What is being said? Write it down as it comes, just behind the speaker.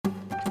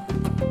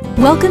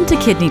Welcome to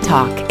Kidney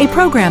Talk, a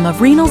program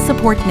of Renal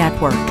Support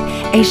Network,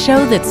 a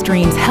show that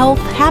streams health,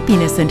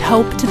 happiness, and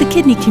hope to the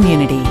kidney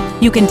community.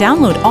 You can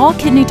download all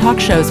Kidney Talk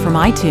shows from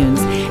iTunes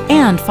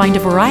and find a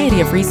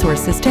variety of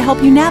resources to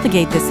help you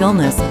navigate this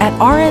illness at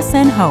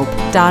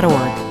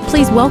rsnhope.org.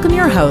 Please welcome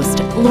your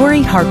host,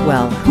 Lori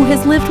Hartwell, who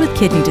has lived with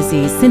kidney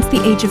disease since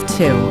the age of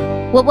 2.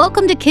 Well,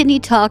 welcome to Kidney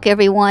Talk,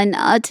 everyone.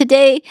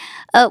 Today,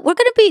 we're going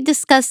to be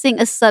discussing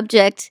a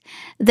subject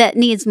that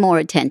needs more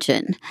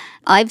attention.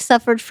 I've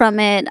suffered from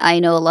it. I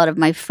know a lot of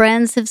my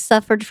friends have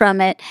suffered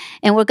from it,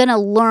 and we're going to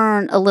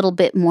learn a little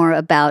bit more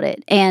about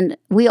it. And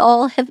we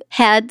all have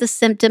had the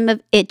symptom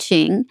of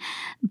itching,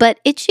 but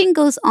itching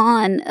goes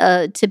on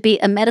to be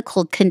a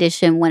medical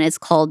condition when it's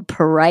called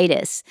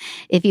pruritus,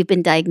 if you've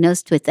been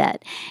diagnosed with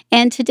that.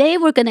 And today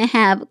we're going to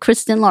have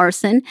Kristen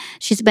Larson.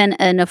 She's been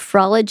a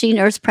nephrology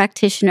nurse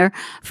practitioner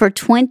for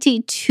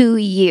 22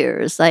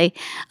 years.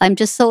 I'm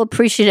just so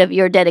appreciative of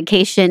your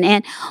dedication,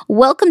 and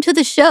welcome to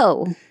the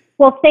show.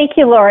 Well, thank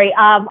you, Lori.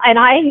 And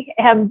I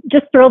am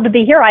just thrilled to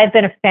be here. I've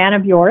been a fan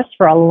of yours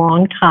for a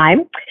long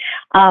time.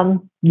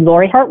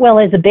 Lori Hartwell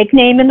is a big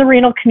name in the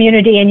renal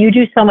community, and you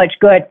do so much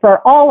good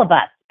for all of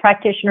us,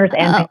 practitioners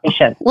and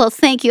patients. Well,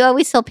 thank you. I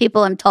always tell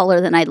people I'm taller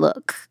than I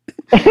look.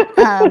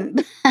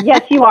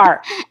 Yes, you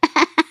are.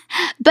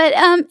 But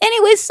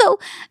anyway, so,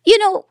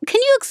 can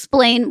you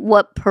explain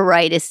what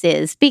pruritus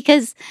is?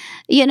 Because,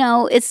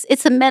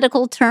 it's a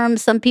medical term.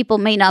 Some people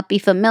may not be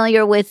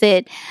familiar with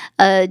it.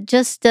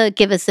 Just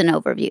give us an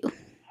overview.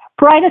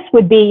 Pruritus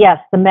would be, yes,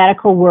 the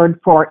medical word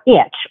for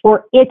itch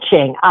or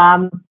itching.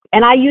 And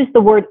I use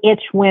the word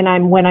itch when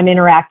I'm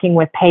interacting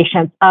with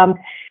patients.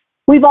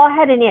 We've all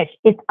had an itch.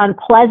 It's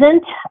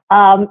unpleasant.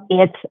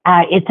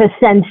 It's a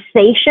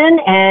sensation,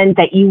 and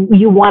that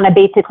you want to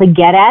basically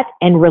get at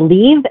and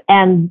relieve.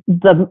 And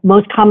the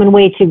most common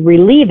way to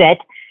relieve it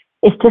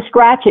is to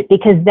scratch it,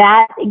 because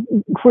that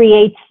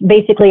creates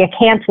basically a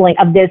canceling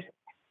of this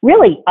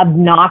really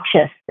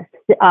obnoxious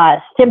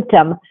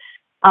symptom,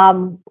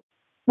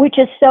 which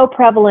is so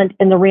prevalent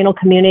in the renal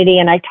community.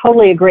 And I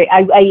totally agree.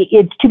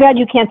 It's too bad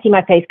you can't see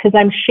my face, because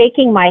I'm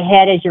shaking my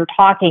head as you're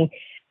talking.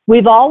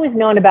 We've always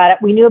known about it.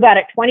 We knew about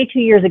it 22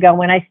 years ago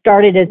when I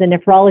started as a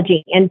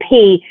nephrology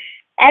NP,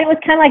 and it was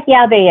kind of like,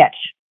 yeah, they itch.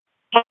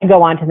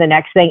 Go on to the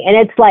next thing. And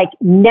it's like,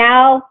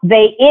 now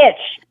they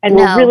itch, and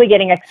we're really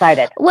getting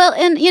excited. Well,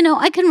 and,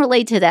 I can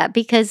relate to that,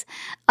 because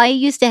I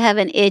used to have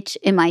an itch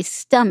in my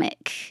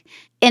stomach,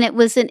 and it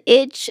was an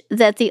itch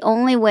that the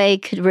only way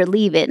could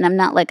relieve it, and I'm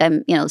not like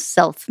I'm,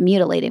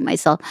 self-mutilating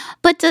myself,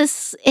 but to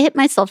hit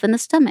myself in the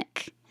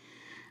stomach.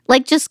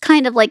 Like, just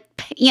kind of like,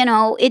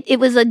 it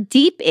was a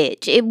deep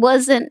itch. It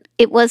wasn't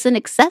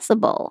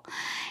accessible.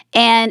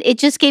 And it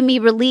just gave me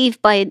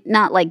relief by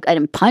not like, I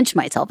didn't punch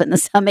myself in the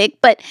stomach,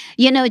 but,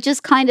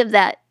 just kind of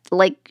that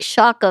like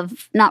shock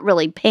of not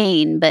really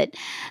pain, but,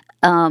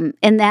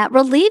 and that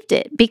relieved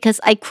it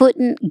because I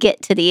couldn't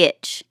get to the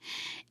itch.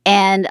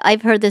 And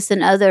I've heard this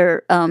in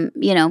other,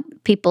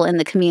 people in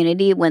the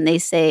community when they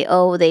say,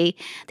 oh, they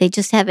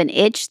just have an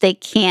itch they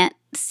can't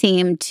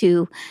seem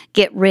to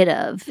get rid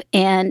of.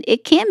 And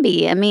it can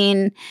be. I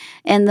mean,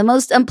 and the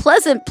most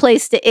unpleasant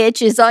place to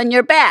itch is on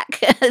your back.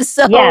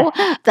 So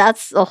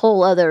That's a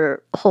whole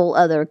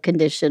other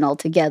condition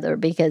altogether,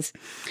 because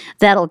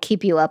that'll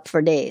keep you up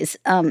for days.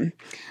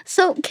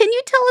 So can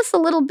you tell us a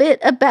little bit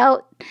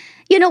about,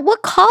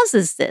 what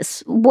causes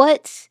this?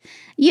 What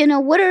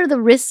are the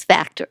risk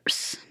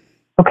factors?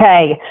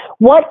 Okay,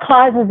 what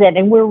causes it?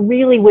 And we're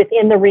really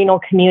within the renal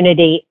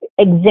community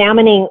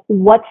examining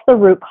what's the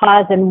root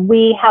cause. And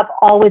we have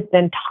always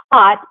been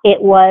taught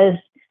it was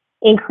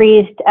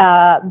increased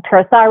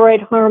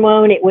parathyroid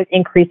hormone, it was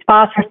increased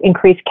phosphorus,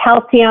 increased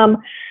calcium.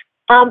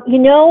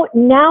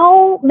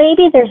 Now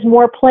maybe there's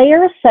more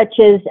players, such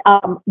as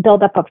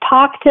buildup of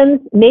toxins,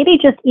 maybe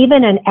just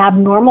even an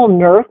abnormal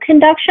nerve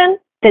conduction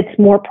that's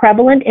more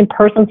prevalent in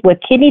persons with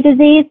kidney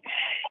disease.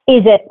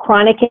 Is it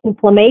chronic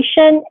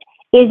inflammation?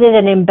 Is it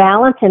an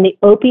imbalance in the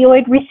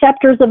opioid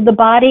receptors of the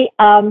body?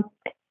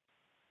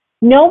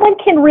 No one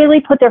can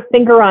really put their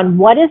finger on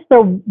what is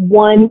the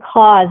one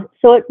cause.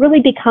 So it really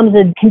becomes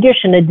a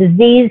condition, a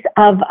disease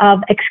of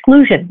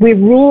exclusion. We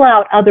rule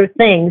out other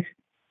things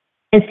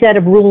instead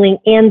of ruling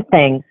in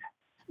things.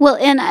 Well,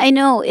 and I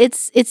know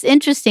it's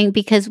interesting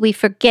because we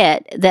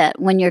forget that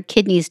when your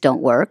kidneys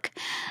don't work,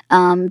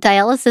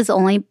 dialysis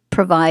only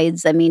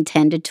provides, 10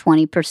 to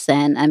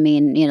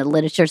 20%.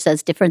 Literature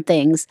says different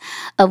things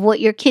of what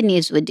your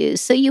kidneys would do.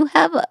 So you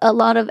have a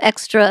lot of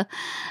extra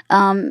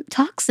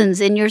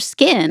toxins in your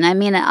skin.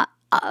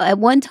 At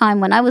one time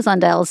when I was on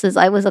dialysis,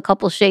 I was a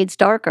couple shades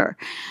darker.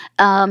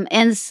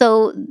 And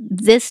so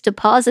this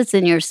deposits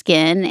in your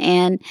skin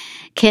and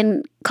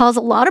can cause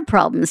a lot of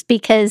problems,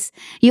 because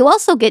you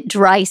also get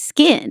dry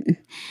skin.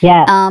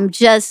 Yeah.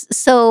 Just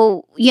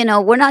so,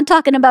 we're not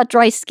talking about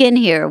dry skin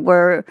here.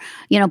 We're,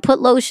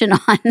 put lotion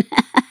on,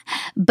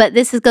 but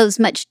this goes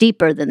much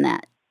deeper than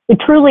that.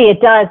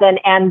 It does.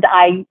 And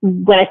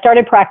when I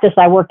started practice,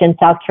 I worked in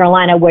South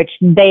Carolina, which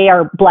they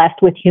are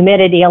blessed with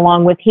humidity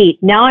along with heat.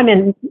 Now I'm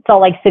in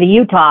Salt Lake City,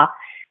 Utah,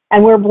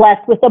 And we're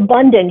blessed with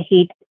abundant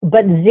heat,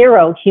 but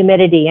zero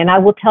humidity. And I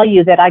will tell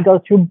you that I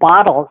go through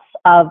bottles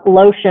of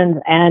lotions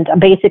and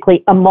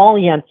basically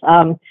emollients.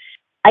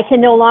 I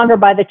can no longer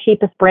buy the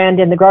cheapest brand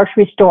in the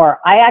grocery store.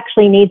 I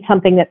actually need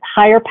something that's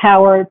higher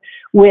powered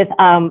with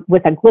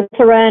a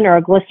glycerin or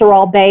a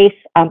glycerol base,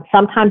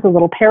 sometimes a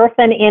little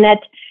paraffin in it,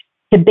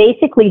 to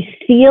basically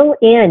seal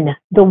in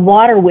the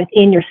water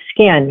within your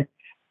skin.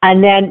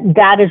 And then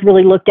that is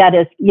really looked at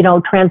as,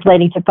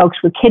 translating to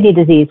folks with kidney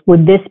disease.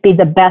 Would this be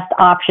the best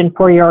option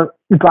for your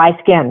dry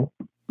skin?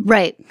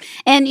 Right.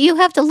 And you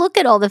have to look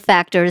at all the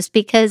factors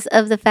because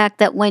of the fact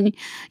that when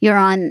you're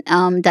on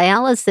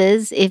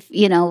dialysis, if,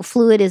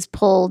 fluid is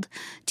pulled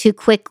too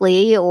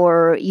quickly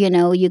or,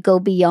 you go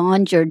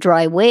beyond your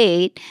dry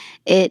weight,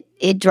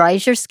 it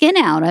dries your skin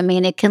out. I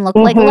mean, it can look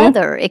like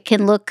leather. It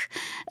can look,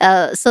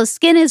 so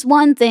skin is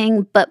one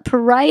thing, but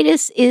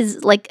pruritus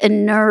is like a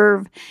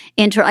nerve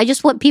I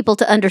just want people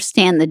to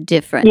understand the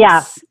difference.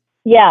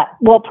 Yeah.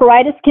 Well,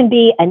 pruritus can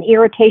be an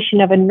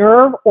irritation of a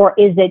nerve, or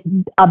is it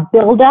a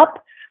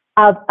buildup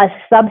of a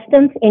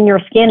substance in your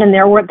skin? And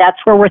that's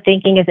where we're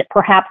thinking, is it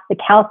perhaps the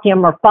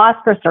calcium or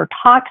phosphorus or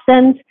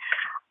toxins?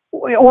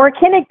 Or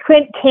can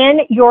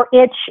your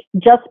itch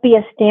just be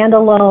a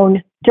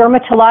standalone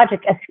dermatologic,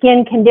 a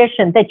skin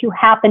condition that you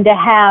happen to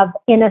have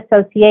in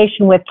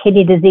association with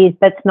kidney disease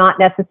that's not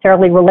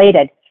necessarily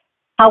related?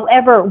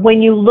 However,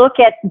 when you look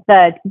at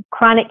the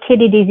chronic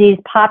kidney disease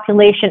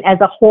population as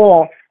a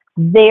whole,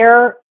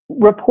 their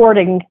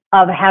reporting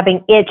of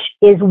having itch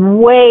is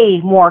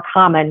way more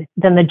common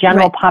than the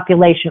general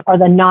population or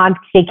the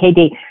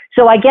non-CKD.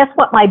 So I guess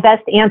what my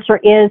best answer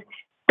is,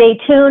 stay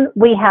tuned.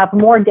 We have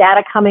more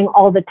data coming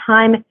all the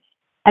time,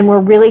 and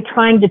we're really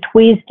trying to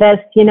tweeze this,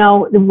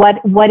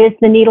 what is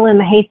the needle in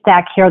the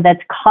haystack here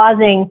that's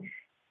causing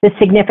the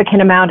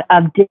significant amount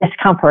of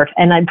discomfort.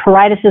 And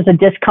pruritus is a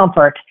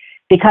discomfort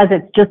because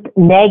it's just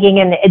nagging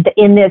in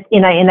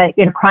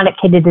a chronic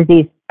kidney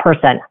disease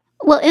person.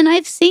 Well, and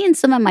I've seen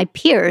some of my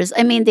peers,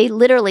 they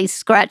literally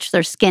scratch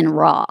their skin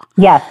raw.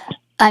 Yes.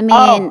 And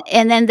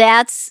then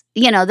that's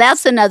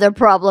another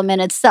problem in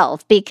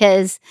itself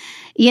because,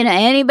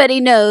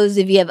 anybody knows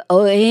if you have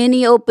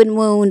any open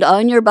wound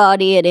on your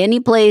body at any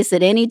place,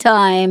 at any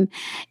time,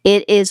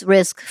 it is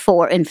risk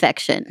for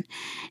infection.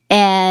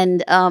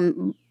 And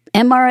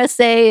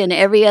MRSA and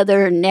every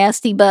other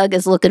nasty bug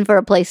is looking for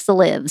a place to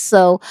live.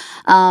 So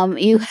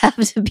you have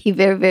to be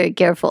very, very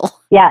careful.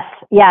 Yes.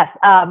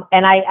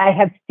 And I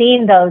have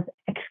seen those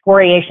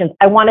excoriations.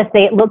 I want to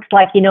say it looks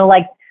like,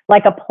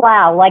 like a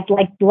plow, like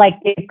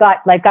they've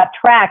got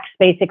tracks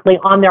basically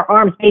on their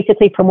arms,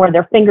 basically from where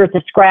their fingers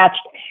are scratched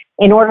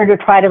in order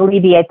to try to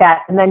alleviate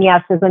that. And then,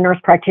 yes, as a nurse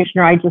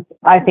practitioner,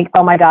 I think,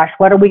 oh my gosh,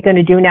 what are we going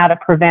to do now to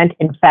prevent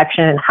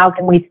infection? And how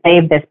can we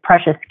save this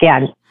precious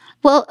skin?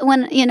 Well,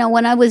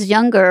 when I was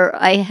younger,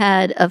 I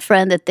had a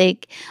friend that they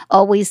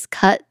always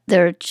cut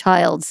their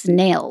child's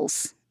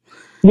nails.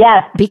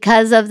 Yes.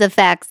 Because of the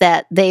fact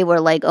that they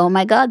were like, oh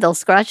my God, they'll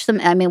scratch them.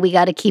 We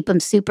got to keep them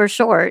super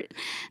short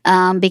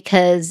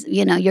because,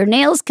 your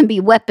nails can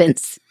be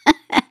weapons.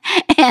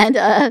 And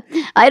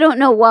I don't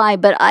know why,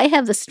 but I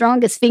have the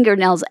strongest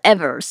fingernails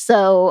ever.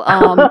 So,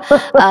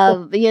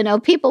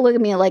 people look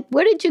at me like,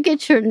 where did you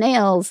get your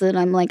nails? And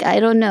I'm like, I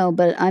don't know,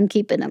 but I'm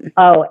keeping them.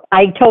 Oh,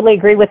 I totally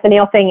agree with the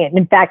nail thing.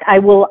 In fact, I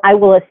will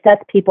assess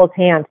people's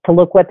hands to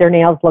look what their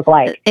nails look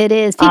like. It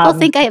is. People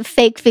think I have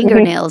fake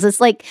fingernails.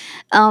 It's like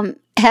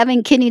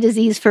having kidney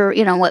disease for,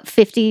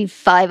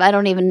 55. I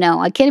don't even know.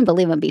 I can't even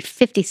believe I'll be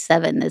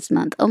 57 this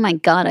month. Oh my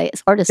God.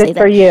 It's hard to say that. Good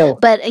for you.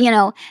 But,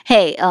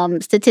 hey,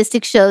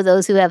 statistics show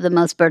those who have the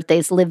most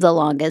birthdays live the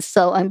longest.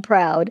 So I'm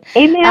proud.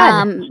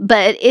 Amen.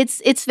 But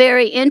it's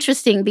very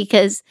interesting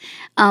because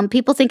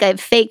people think I have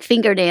fake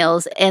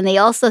fingernails and they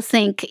also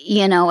think,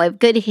 I have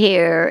good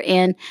hair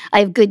and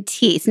I have good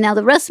teeth. Now,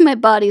 the rest of my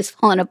body is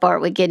falling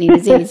apart with kidney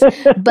disease.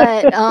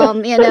 But,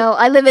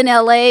 I live in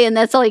LA and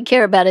that's all you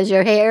care about is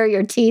your hair,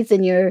 your teeth,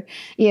 and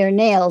your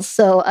nails,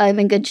 so I'm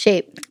in good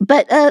shape.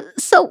 But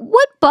so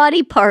what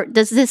body part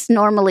does this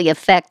normally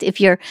affect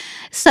if you're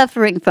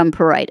suffering from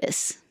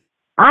pruritus?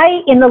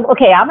 I'm going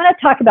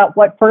to talk about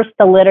what first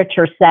the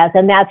literature says,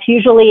 and that's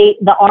usually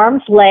the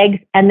arms, legs,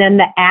 and then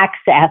the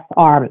access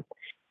arm,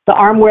 the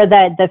arm where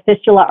the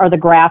fistula or the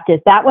graft is.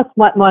 That was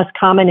what most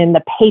common in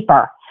the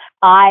paper.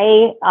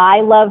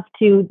 I love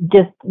to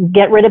just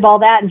get rid of all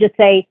that and just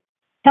say,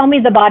 tell me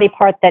the body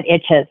part that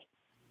itches.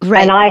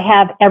 Right. And I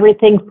have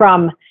everything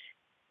from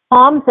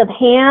palms of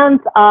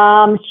hands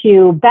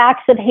to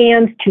backs of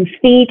hands to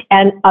feet,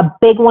 and a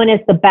big one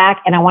is the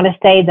back. And I want to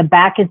say the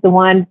back is the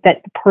one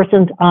that the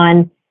person's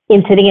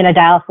sitting in a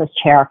dialysis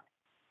chair.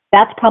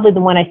 That's probably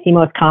the one I see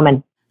most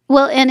common.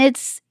 Well, and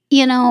it's,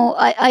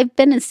 I've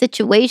been in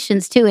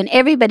situations too, and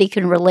everybody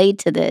can relate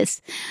to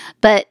this.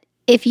 But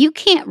if you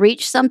can't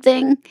reach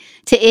something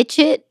to itch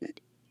it,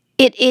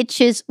 it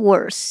itches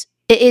worse.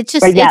 It's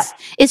just But yes,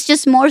 it's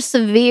just more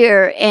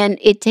severe, and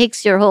it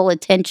takes your whole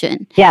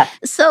attention. yes,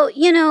 So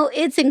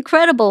it's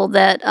incredible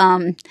that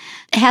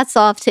hats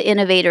off to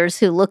innovators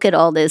who look at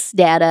all this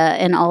data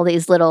and all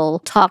these little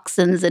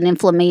toxins and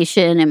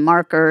inflammation and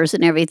markers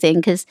and everything,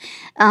 because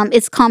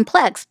it's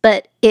complex,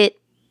 but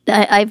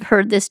I've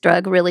heard this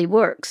drug really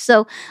works.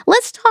 So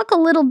let's talk a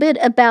little bit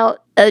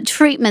about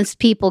treatments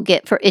people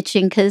get for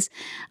itching, because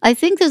I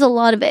think there's a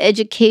lot of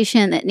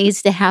education that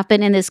needs to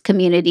happen in this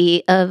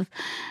community of,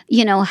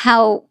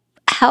 how,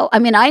 I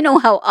mean, I know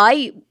how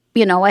I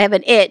have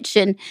an itch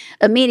and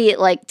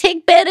immediate like,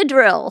 take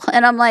Benadryl.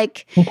 And I'm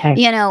like, okay,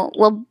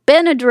 well,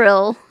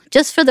 Benadryl,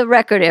 just for the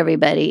record,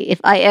 everybody,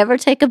 if I ever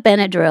take a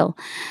Benadryl,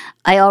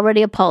 I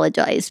already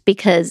apologize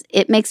because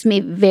it makes me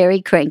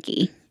very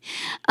cranky.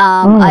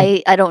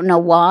 I don't know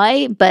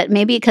why, but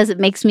maybe because it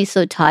makes me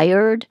so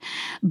tired.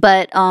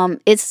 But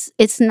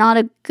it's not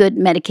a good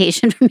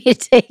medication for me to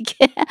take.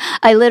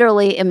 I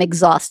literally am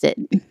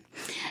exhausted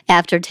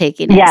after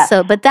taking it. yes.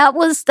 So, but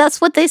that's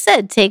what they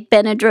said. Take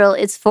Benadryl.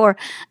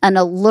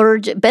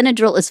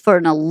 Benadryl is for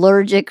an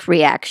allergic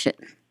reaction.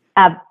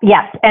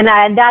 Yes, and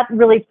that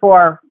really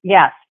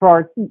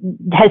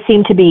has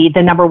seemed to be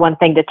the number one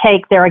thing to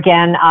take. There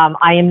again,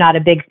 I am not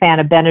a big fan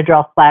of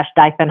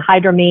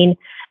Benadryl/diphenhydramine.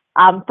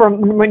 For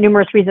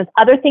numerous reasons.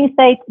 Other things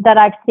that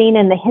I've seen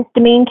in the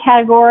histamine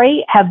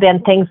category have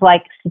been things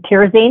like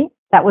cetirizine.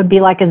 That would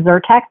be like a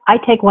Zyrtec. I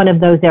take one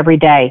of those every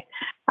day.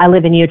 I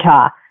live in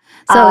Utah.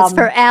 So it's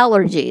for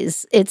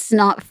allergies. It's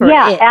not for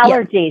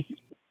allergies.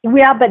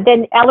 Yeah, but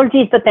then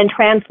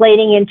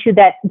translating into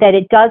that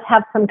it does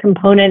have some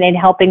component in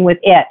helping with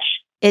itch.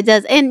 It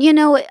does. And,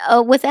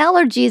 with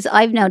allergies,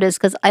 I've noticed,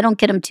 because I don't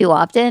get them too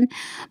often,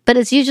 but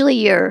it's usually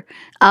your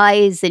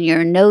eyes and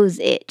your nose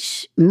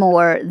itch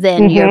more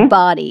than your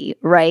body,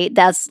 right?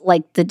 That's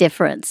like the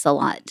difference a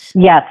lot.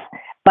 Yes.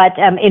 But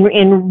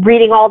in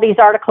reading all these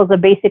articles of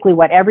basically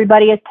what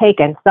everybody has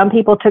taken, some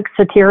people took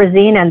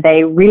cetirizine and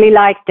they really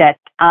liked it.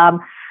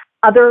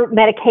 Other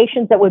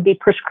medications that would be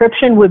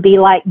prescription would be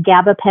like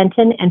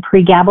gabapentin and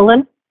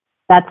pregabalin.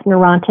 That's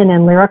Neurontin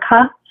and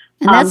Lyrica.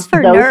 And that's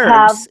for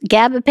nerves.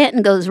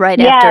 Gabapentin goes right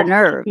after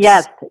nerves.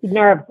 Yes,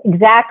 nerves,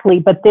 exactly.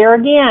 But there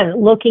again,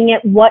 looking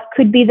at what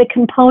could be the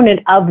component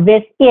of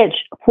this itch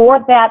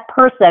for that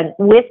person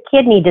with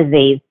kidney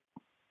disease,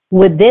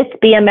 would this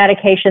be a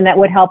medication that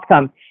would help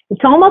them?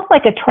 It's almost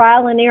like a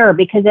trial and error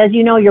because, as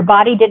you know, your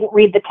body didn't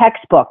read the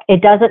textbook.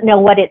 It doesn't know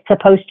what it's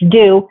supposed to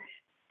do.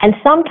 And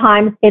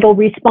sometimes it'll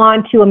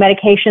respond to a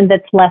medication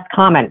that's less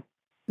common.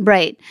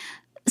 Right.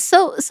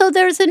 So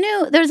there's a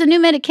new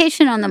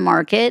medication on the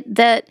market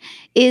that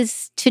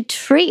is to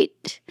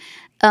treat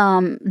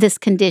this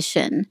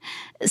condition.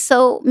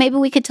 So maybe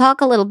we could talk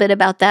a little bit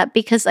about that,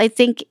 because I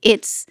think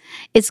it's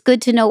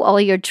good to know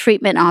all your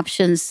treatment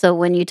options. So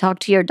when you talk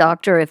to your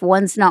doctor, if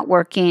one's not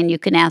working, you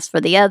can ask for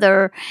the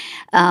other.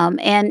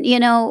 And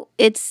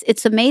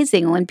it's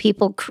amazing when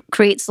people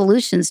create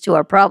solutions to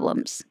our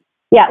problems.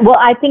 Yeah, well,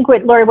 I think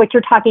Lori, what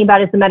you're talking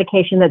about is the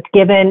medication that's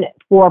given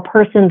for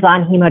persons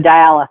on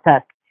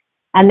hemodialysis.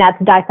 And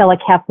that's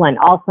difelikefalin,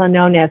 also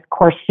known as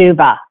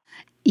Korsuva.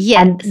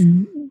 Yes.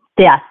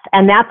 Yes,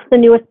 and that's the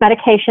newest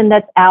medication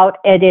that's out.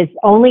 It is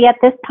only at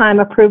this time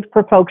approved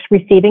for folks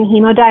receiving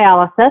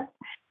hemodialysis,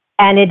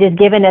 and it is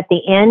given at the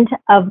end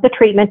of the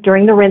treatment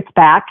during the rinse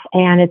back,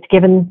 and it's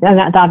given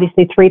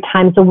obviously 3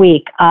 times a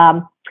week.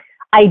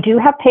 I do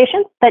have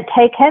patients that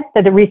take it,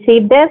 that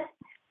receive this,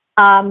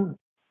 and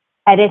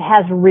it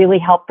has really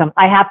helped them.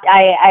 I have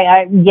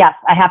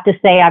to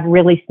say I've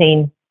really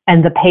seen,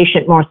 and the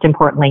patient, most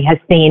importantly, has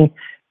seen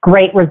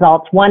great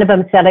results. One of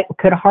them said it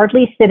could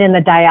hardly sit in the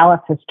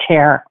dialysis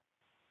chair.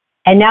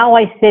 And now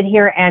I sit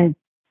here and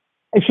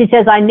she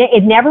says,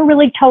 it never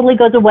really totally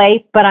goes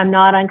away, but I'm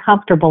not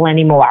uncomfortable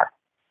anymore.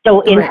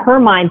 So in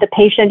her mind, the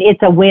patient,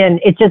 it's a win.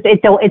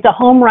 It's a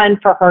home run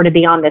for her to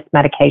be on this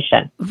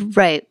medication.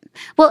 Right.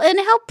 Well, and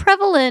how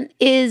prevalent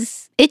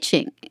is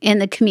itching in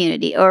the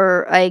community,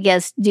 or I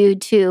guess due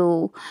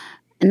to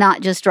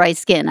not just dry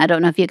skin? I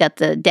don't know if you got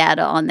the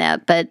data on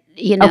that, but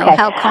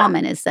how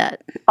common is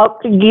that? Oh,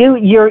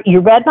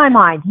 you read my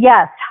mind.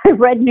 Yes, I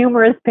read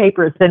numerous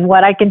papers, and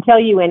what I can tell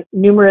you in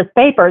numerous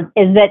papers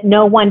is that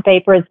no one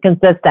paper is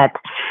consistent.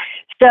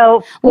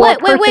 So wait!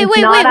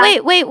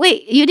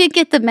 You didn't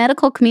get the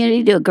medical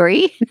community to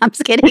agree? I'm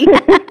just kidding.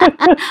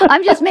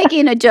 I'm just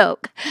making a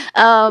joke.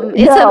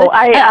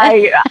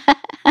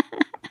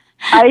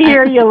 I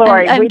hear you,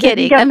 Lori. I'm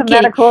kidding. I'm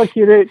kidding.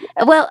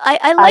 Well,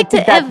 I'd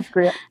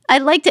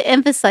like to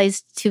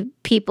emphasize to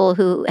people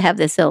who have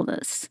this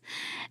illness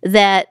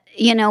that,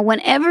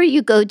 whenever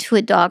you go to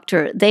a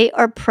doctor, they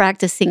are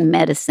practicing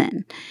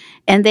medicine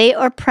and they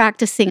are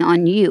practicing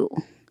on you.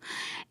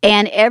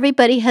 And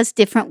everybody has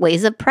different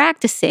ways of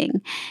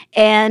practicing.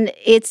 And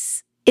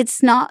it's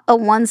it's not a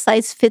one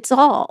size fits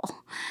all.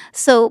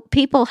 So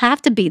people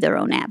have to be their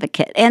own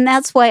advocate. And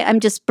that's why I'm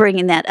just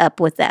bringing that up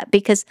with that,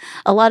 because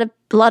a lot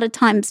of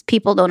times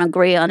people don't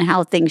agree on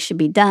how things should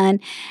be done.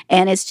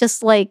 And it's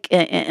just like,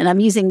 and I'm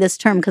using this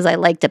term because I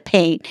like to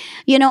paint.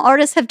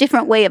 Artists have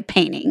different way of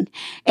painting,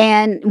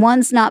 and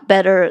one's not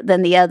better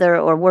than the other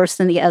or worse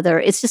than the other.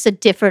 It's just a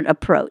different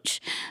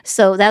approach.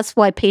 So that's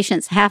why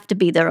patients have to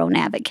be their own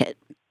advocate.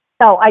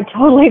 So I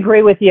totally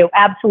agree with you.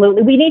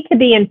 Absolutely. We need to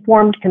be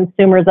informed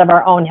consumers of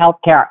our own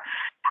healthcare.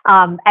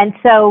 And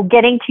so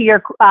getting to your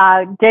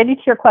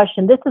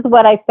question, this is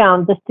what I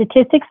found. The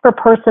statistics for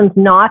persons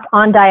not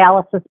on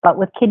dialysis but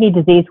with kidney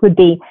disease would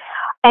be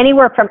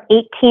anywhere from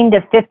 18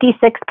 to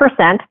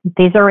 56%.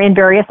 These are in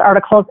various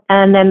articles.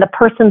 And then the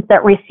persons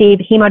that receive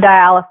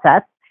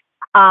hemodialysis,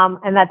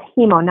 and that's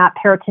hemo, not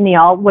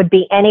peritoneal, would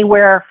be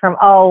anywhere from,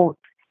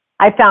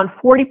 I found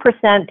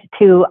 40%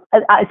 to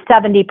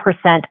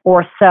 70%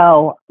 or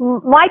so.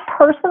 My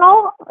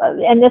personal,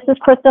 and this is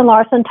Kristen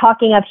Larson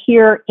talking of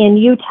here in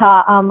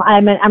Utah.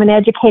 I'm an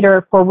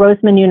educator for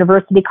Roseman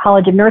University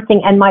College of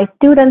Nursing, and my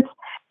students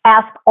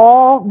ask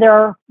all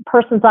their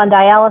persons on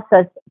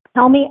dialysis,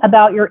 tell me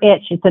about your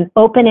itch. It's an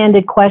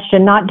open-ended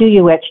question, not do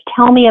you itch.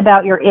 Tell me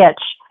about your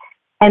itch.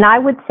 And I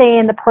would say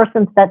in the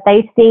persons that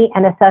they see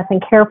and assess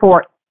and care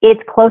for,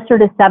 it's closer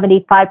to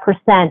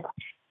 75%.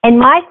 And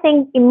my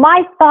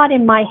thought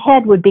in my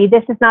head would be,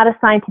 this is not a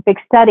scientific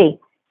study,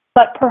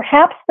 but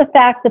perhaps the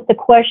fact that the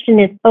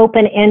question is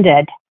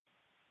open-ended,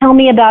 tell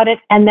me about it,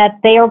 and that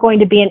they are going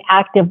to be an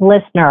active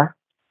listener,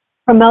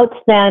 promotes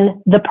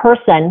then the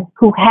person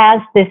who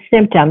has this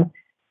symptom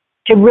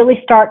to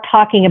really start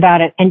talking about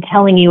it and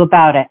telling you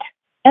about it.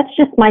 That's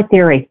just my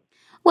theory.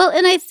 Well,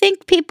 and I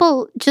think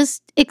people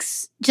just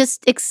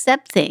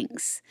accept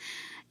things.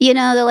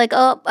 They're like,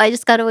 oh, I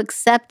just got to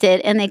accept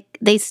it. And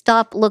they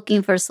stop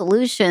looking for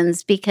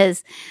solutions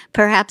because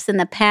perhaps in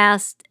the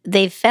past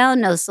they've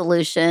found no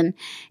solution.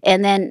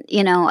 And then,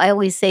 I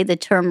always say the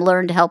term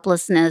learned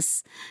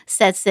helplessness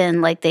sets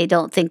in, like they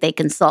don't think they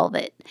can solve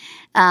it.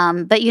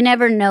 But you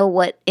never know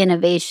what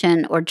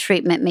innovation or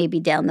treatment may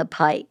be down the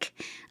pike.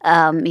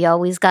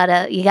 You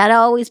gotta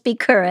always be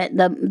current.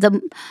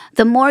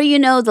 The more you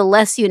know, the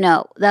less you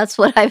know. That's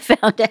what I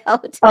found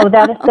out. Oh,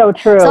 that is so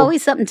true. It's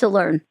always something to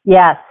learn.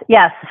 Yes.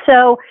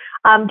 So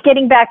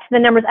getting back to the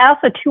numbers, I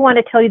also too want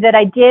to tell you that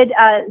I did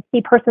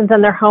see persons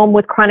in their home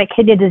with chronic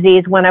kidney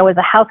disease when I was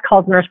a house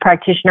calls nurse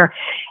practitioner.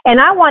 And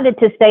I wanted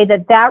to say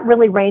that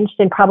really ranged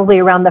in probably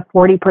around the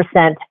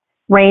 40%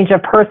 range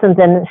of persons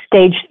in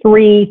stage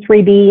 3,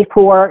 3B,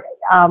 4,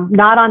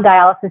 not on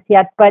dialysis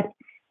yet. But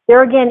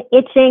there again,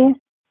 itching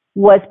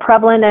was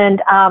prevalent,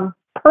 and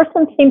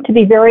persons seemed to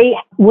be very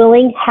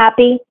willing,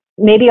 happy,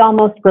 maybe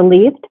almost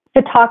relieved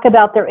to talk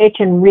about their itch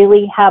and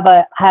really have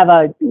a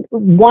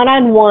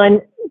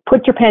one-on-one,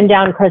 put your pen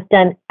down,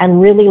 Kristen, and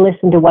really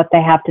listen to what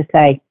they have to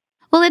say.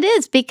 Well, it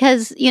is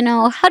because,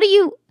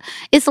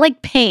 it's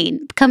like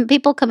pain.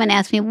 People come and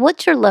ask me,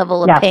 what's your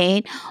level of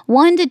pain?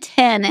 1 to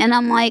 10. And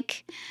I'm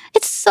like,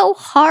 it's so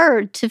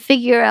hard to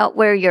figure out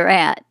where you're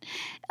at.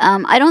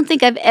 I don't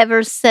think I've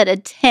ever said a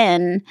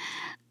 10.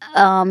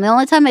 The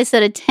only time I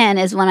said a 10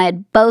 is when I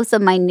had both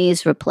of my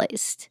knees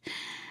replaced.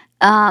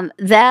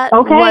 That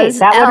would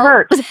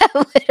hurt. That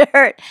would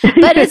hurt.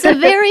 But it's a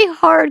very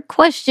hard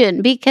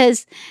question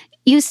because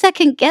you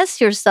second guess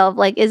yourself.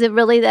 Like, is it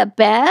really that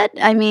bad?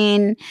 I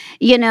mean,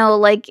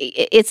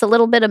 it's a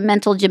little bit of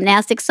mental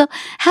gymnastics. So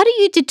how do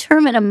you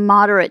determine a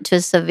moderate to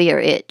severe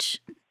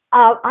itch?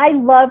 I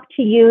love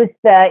to use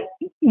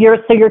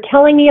you're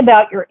telling me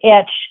about your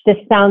itch. This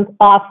sounds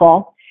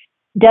awful.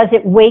 Does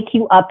it wake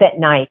you up at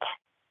night?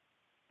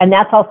 And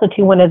that's also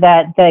too one of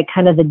the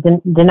kind of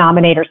the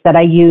denominators that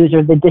I use,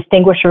 or the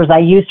distinguishers I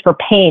use for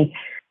pain.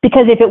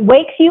 Because if it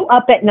wakes you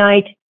up at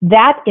night,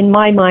 that in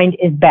my mind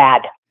is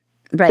bad.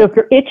 Right. So if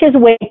your itch is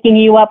waking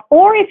you up,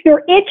 or if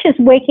your itch is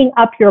waking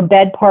up your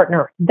bed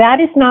partner, that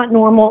is not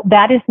normal.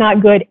 That is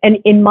not good. And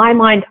in my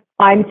mind,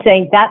 I'm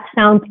saying that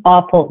sounds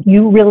awful.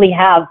 You really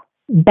have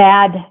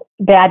bad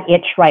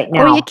itch right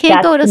now. Or you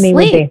can't go to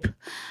sleep.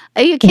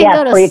 You can't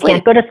go to sleep. You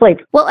can't go to sleep.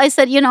 Well, I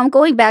said, I'm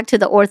going back to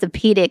the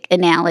orthopedic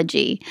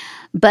analogy,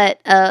 but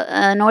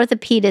an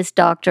orthopedist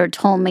doctor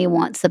told me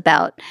once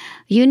about,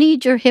 you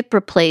need your hip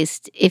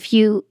replaced if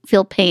you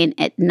feel pain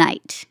at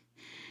night.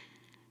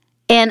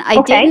 And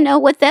I didn't know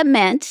what that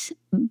meant,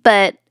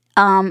 but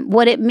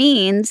what it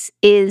means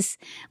is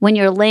when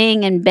you're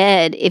laying in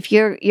bed, if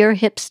your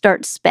hip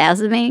starts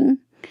spasming,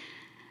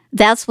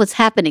 that's what's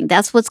happening.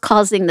 That's what's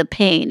causing the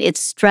pain. It's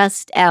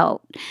stressed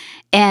out.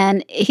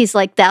 And he's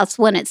like, that's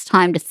when it's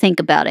time to think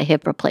about a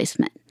hip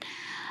replacement.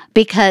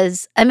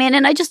 Because,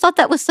 and I just thought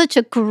that was such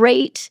a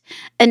great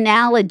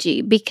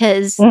analogy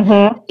because,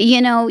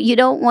 you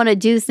don't want to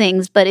do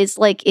things, but it's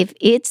like, if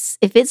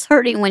it's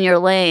hurting when you're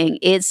laying,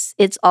 it's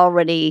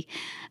already,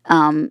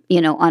 on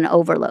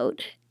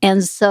overload.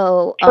 And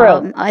so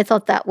I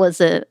thought that was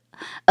a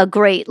a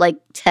great like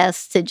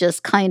test to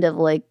just kind of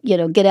like,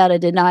 get out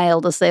of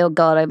denial to say, oh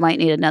God, I might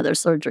need another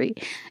surgery.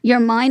 Your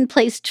mind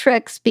plays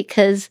tricks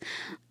because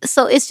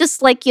so it's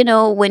just like,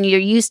 when you're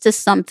used to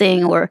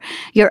something or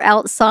you're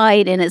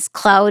outside and it's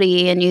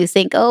cloudy and you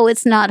think, oh,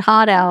 it's not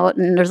hot out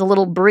and there's a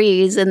little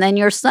breeze and then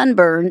you're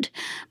sunburned,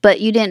 but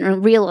you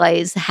didn't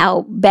realize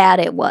how bad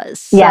it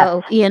was.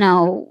 Yes.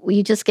 So,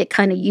 you just get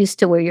kind of used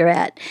to where you're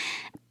at.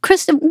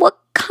 Kristen, what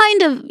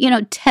kind of,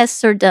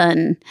 tests are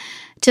done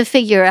to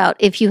figure out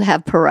if you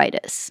have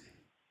pruritus?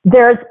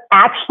 There's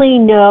actually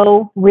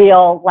no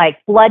real like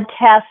blood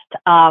test,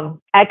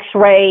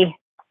 x-ray.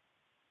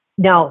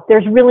 No,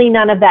 there's really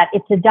none of that.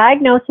 It's a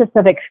diagnosis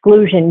of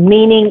exclusion,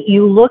 meaning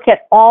you look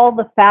at all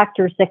the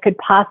factors that could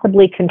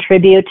possibly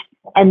contribute,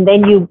 and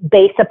then you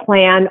base a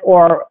plan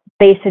or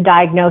base a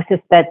diagnosis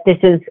that this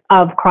is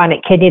of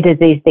chronic kidney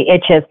disease, the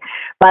itches.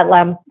 But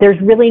there's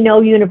really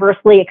no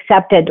universally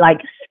accepted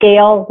like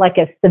scale, like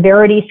a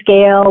severity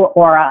scale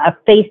or a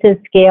faces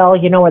scale,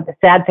 with the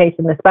sad face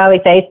and the smiley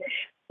face.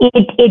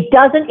 It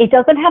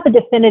doesn't have a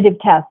definitive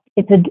test.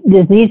 It's a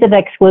disease of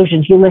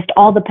exclusions. You list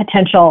all the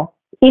potential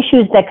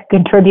issues that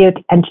could contribute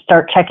and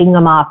start checking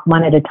them off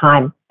one at a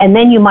time. And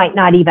then you might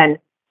not even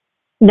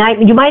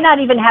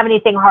have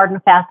anything hard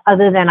and fast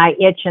other than I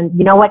itch. And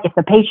you know what? If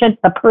the person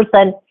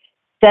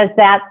says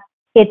that,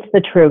 it's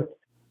the truth.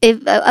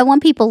 If I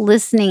want people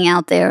listening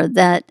out there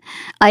that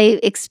I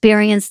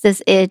experienced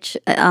this itch.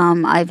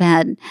 I've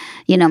had,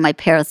 my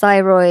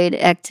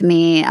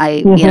parathyroidectomy.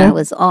 I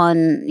was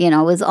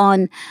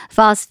on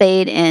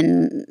phosphate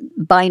and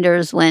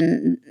binders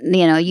when,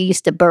 you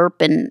used to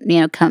burp and,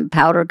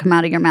 powder come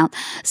out of your mouth.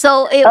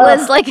 So it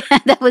was like,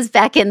 that was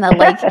back in the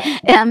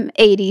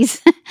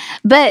 80s,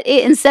 but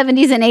in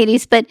 70s and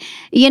 80s. But,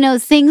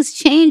 things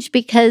change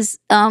because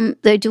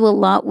they do a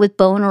lot with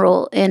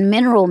bone and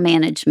mineral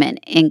management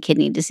in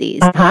kidney disease.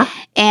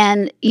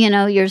 And,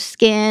 your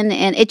skin,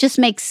 and it just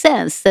makes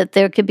sense that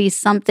there could be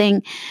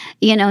something,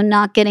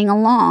 not getting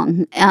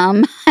along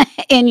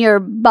in your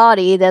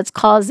body that's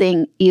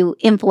causing you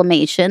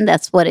inflammation.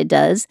 That's what it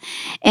does.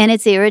 And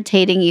it's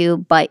irritating you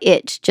by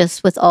itch,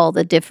 just with all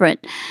the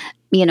different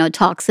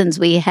toxins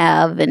we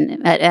have,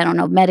 and I don't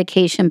know,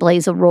 medication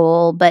plays a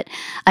role, but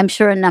I'm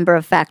sure a number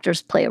of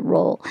factors play a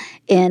role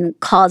in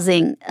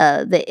causing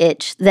the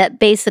itch that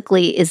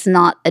basically is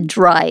not a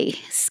dry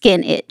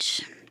skin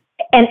itch.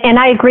 And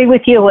I agree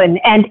with you.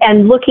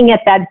 And looking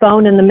at that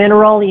bone and the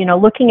mineral,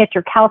 looking at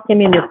your calcium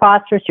and your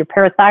phosphorus, your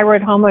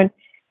parathyroid hormone,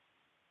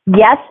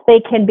 yes, they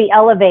can be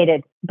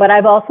elevated. But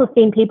I've also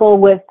seen people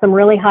with some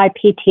really high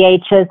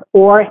PTHs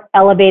or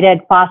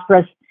elevated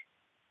phosphorus,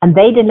 and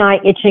they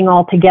deny itching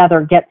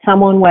altogether. Get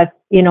someone with,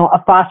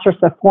 a phosphorus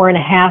of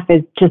 4.5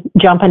 is just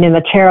jumping in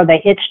the chair.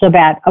 They itch so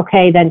bad.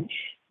 Okay, then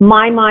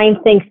my mind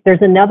thinks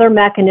there's another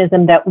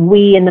mechanism that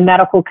we in the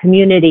medical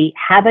community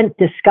haven't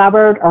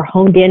discovered or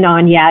honed in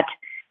on yet.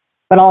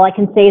 But all I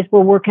can say is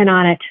we're working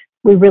on it.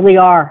 We really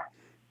are.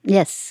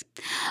 Yes.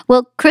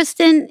 Well,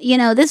 Kristen,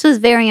 this was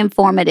very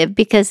informative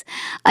because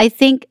I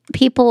think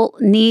people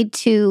need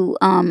to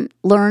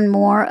learn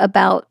more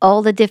about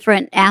all the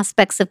different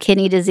aspects of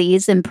kidney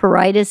disease, and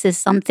pruritus is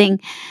something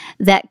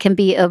that can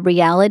be a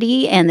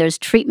reality, and there's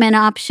treatment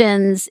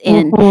options,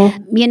 and,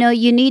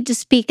 you need to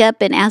speak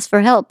up and ask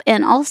for help.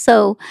 And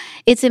also,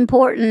 it's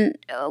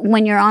important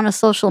when you're on a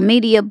social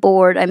media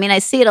board. I mean, I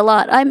see it a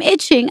lot. I'm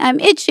itching.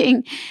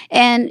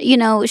 And,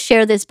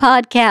 share this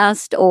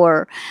podcast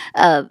or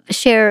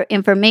share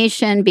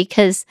information,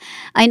 because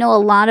I know a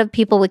lot of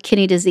people with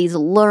kidney disease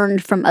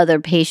learned from other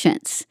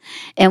patients,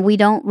 and we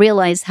don't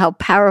realize how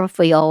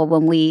powerful we are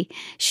when we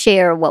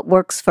share what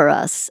works for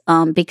us,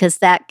 because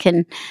that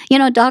can,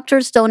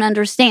 doctors don't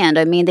understand.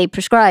 I mean, they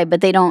prescribe,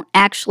 but they don't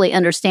actually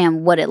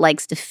understand what it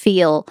likes to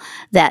feel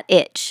that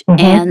itch.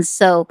 And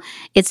so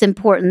it's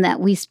important that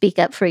we speak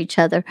up for each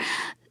other.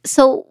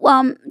 So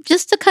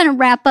just to kind of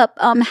wrap up,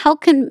 how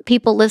can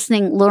people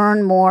listening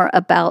learn more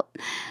about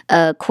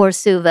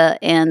Korsuva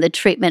and the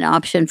treatment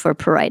option for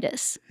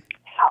pruritus?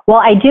 Well,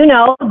 I do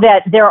know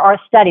that there are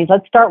studies.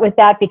 Let's start with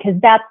that, because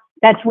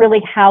that's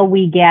really how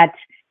we get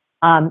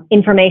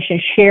information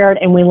shared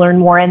and we learn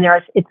more. And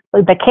it's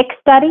the KICK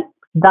study,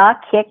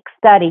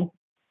 KICKSTUDIES,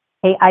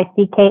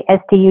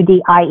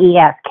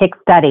 KICK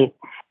studies.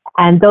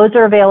 And those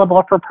are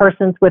available for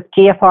persons with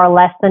GFR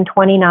less than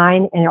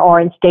 29 or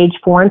in stage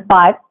 4 and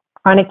 5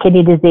 chronic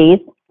kidney disease.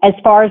 As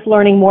far as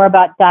learning more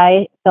about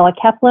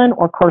difelikefalin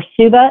or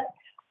Korsuva,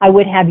 I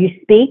would have you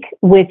speak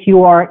with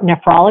your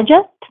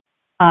nephrologist.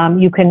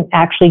 You can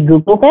actually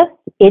Google this,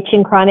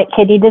 itching chronic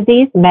kidney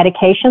disease,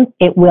 medications.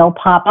 It will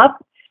pop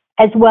up.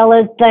 As well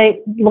as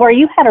Laura,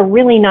 you had a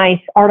really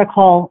nice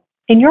article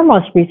in your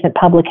most recent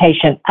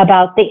publication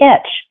about the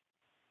itch.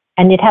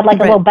 And it had like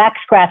a little back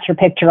scratcher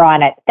picture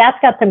on it. That's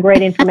got some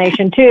great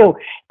information too.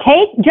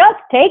 Take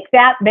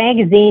that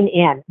magazine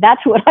in.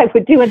 That's what I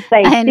would do and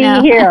say,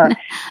 see here,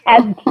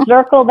 and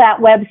circle that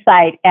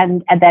website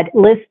and that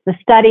lists the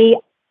study,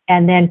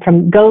 and then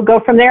go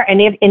from there.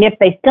 And if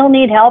they still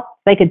need help,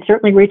 they could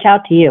certainly reach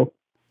out to you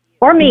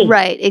or me.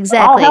 Right,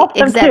 exactly. I'll help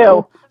them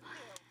too.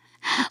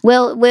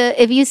 Well,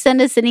 if you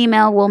send us an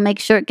email, we'll make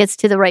sure it gets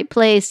to the right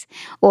place,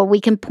 or we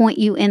can point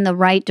you in the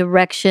right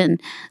direction.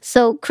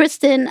 So,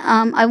 Kristen,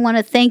 I want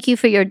to thank you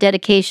for your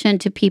dedication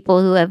to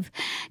people who have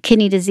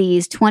kidney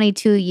disease.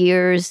 22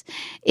 years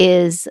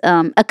is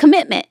a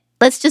commitment.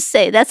 Let's just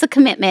say that's a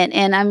commitment,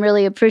 and I'm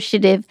really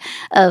appreciative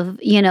of,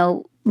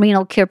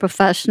 renal care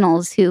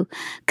professionals who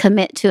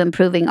commit to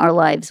improving our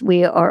lives.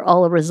 We are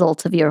all a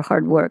result of your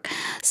hard work.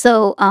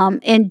 So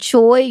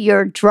enjoy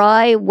your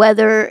dry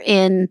weather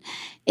in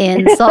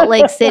Salt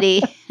Lake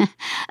City.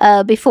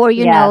 Before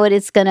you know it,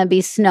 it's going to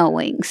be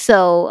snowing.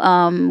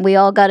 So we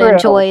all got to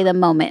enjoy the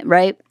moment,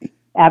 right?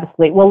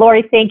 Absolutely. Well,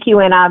 Lori, thank you.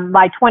 And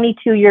my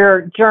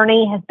 22-year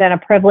journey has been a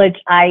privilege.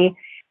 I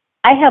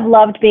have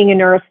loved being a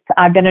nurse.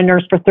 I've been a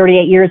nurse for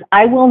 38 years.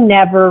 I will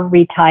never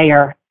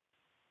retire.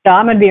 So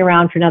I'm going to be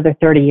around for another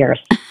 30 years.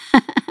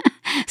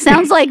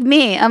 Sounds like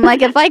me. I'm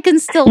like, if I can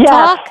still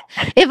talk,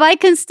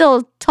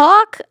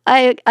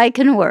 I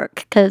can work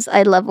because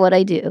I love what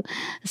I do.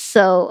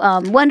 So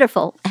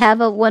wonderful. Have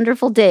a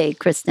wonderful day,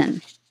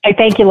 Kristen.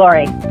 Thank you,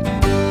 Lori.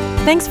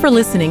 Thanks for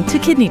listening to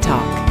Kidney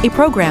Talk, a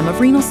program of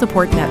Renal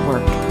Support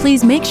Network.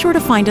 Please make sure to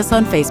find us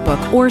on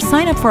Facebook or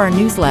sign up for our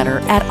newsletter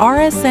at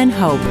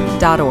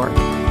rsnhope.org.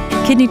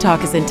 Kidney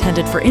Talk is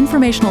intended for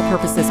informational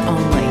purposes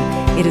only.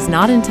 It is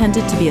not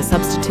intended to be a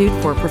substitute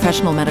for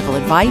professional medical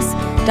advice,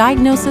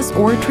 diagnosis,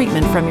 or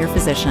treatment from your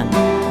physician.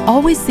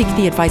 Always seek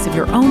the advice of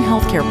your own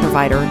healthcare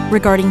provider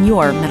regarding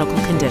your medical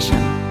condition.